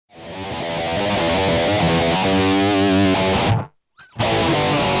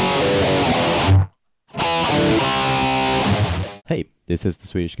This is the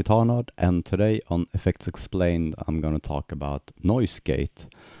Swedish Guitar Nerd, and today on Effects Explained, I'm going to talk about noise gate,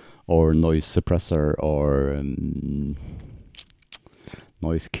 or noise suppressor, or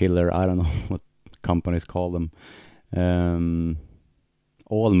noise killer. I don't know what companies call them.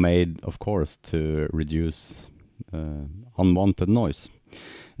 All made, of course, to reduce unwanted noise.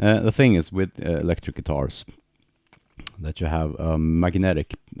 The thing is with electric guitars that you have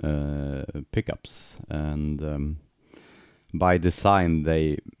magnetic pickups, and by design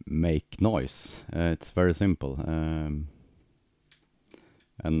they make noise. It's very simple,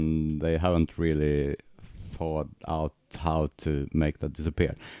 and they haven't really thought out how to make that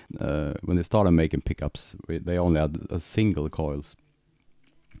disappear. When they started making pickups, they only had a single coils,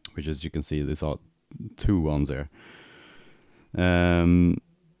 which, as you can see, these are two ones there. And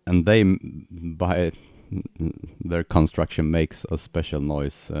they, by their construction, makes a special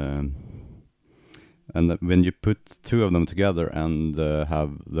noise. And when you put two of them together and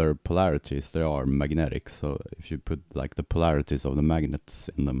have their polarities, they are magnetic. So if you put like the polarities of the magnets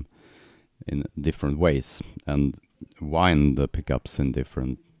in them in different ways and wind the pickups in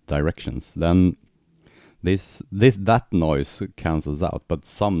different directions, then that noise cancels out, but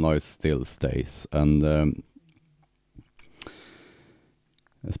some noise still stays. And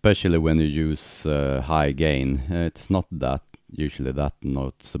especially when you use high gain, it's not that usually that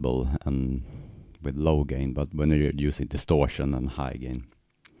noticeable and with low gain, but when you're using distortion and high gain.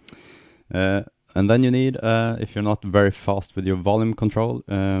 And then you need, if you're not very fast with your volume control,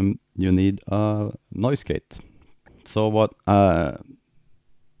 you need a noise gate. So what a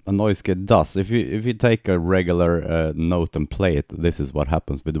noise gate does, if you take a regular note and play it, this is what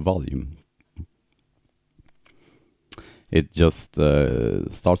happens with the volume. It just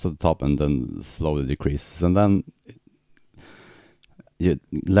starts at the top and then slowly decreases, and then you're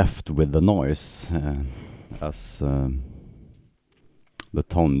left with the noise as the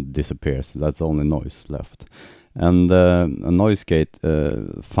tone disappears. That's only noise left. And a noise gate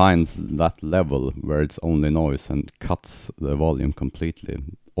finds that level where it's only noise and cuts the volume completely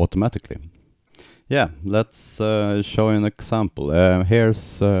automatically. Yeah, let's show you an example.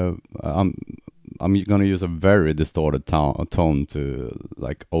 Here's I'm gonna use a very distorted tone to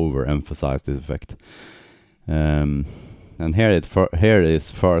like overemphasize this effect. And here it is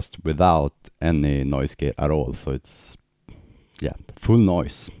first without any noise gate at all, so it's full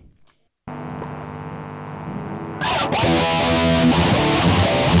noise.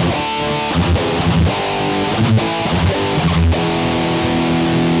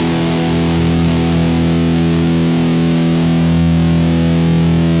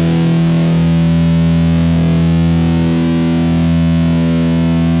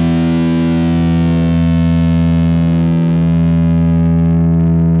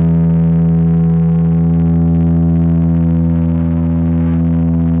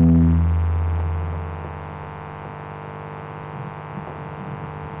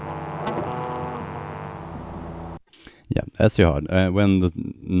 Yeah, as you heard, when the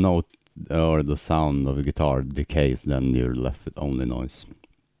note or the sound of a guitar decays, then you're left with only noise.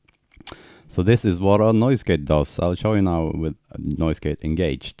 So this is what a noise gate does. I'll show you now with a noise gate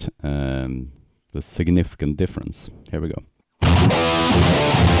engaged, the significant difference. Here we go.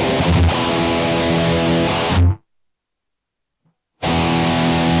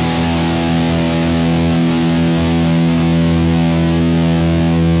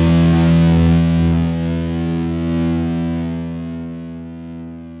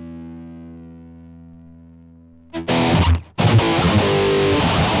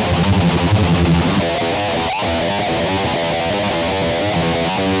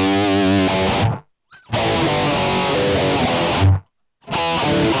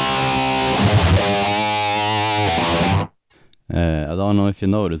 I don't know if you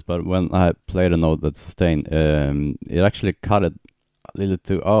noticed, but when I played a note that's sustained, it actually cut it a little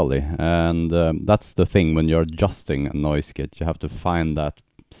too early. And that's the thing, when you're adjusting a noise gate, you have to find that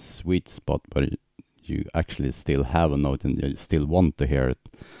sweet spot where you actually still have a note and you still want to hear it.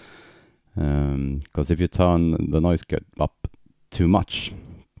 Because if you turn the noise gate up too much,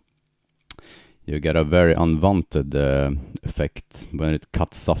 you get a very unwanted effect when it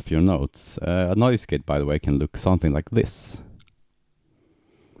cuts off your notes. A noise gate, by the way, can look something like this.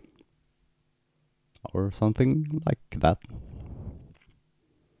 Or something like that.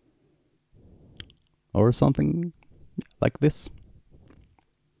 Or something like this.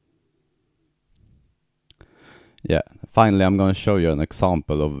 Yeah, finally I'm going to show you an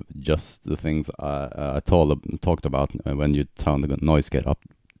example of just the things I talked about when you turn the noise gate up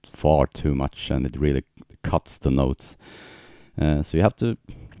far too much and it really cuts the notes. So you have to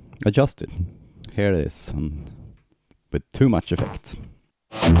adjust it. Here it is. with too much effect.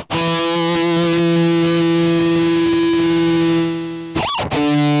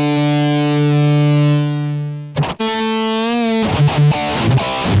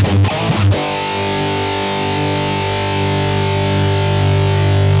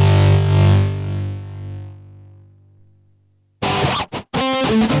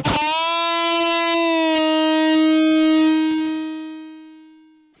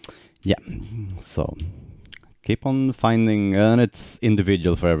 Yeah, so keep on finding, and it's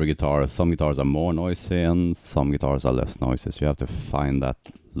individual for every guitar. Some guitars are more noisy and some guitars are less noisy, so you have to find that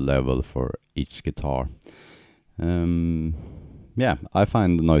level for each guitar. Yeah, I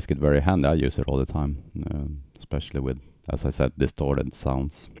find the noise kit very handy. I use it all the time, especially with, as I said, distorted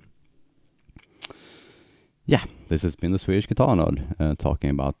sounds. Yeah, this has been the Swedish Guitar Nerd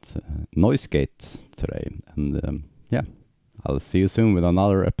talking about noise gates today, and yeah, I'll see you soon with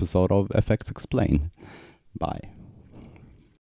another episode of FX Explained. Bye.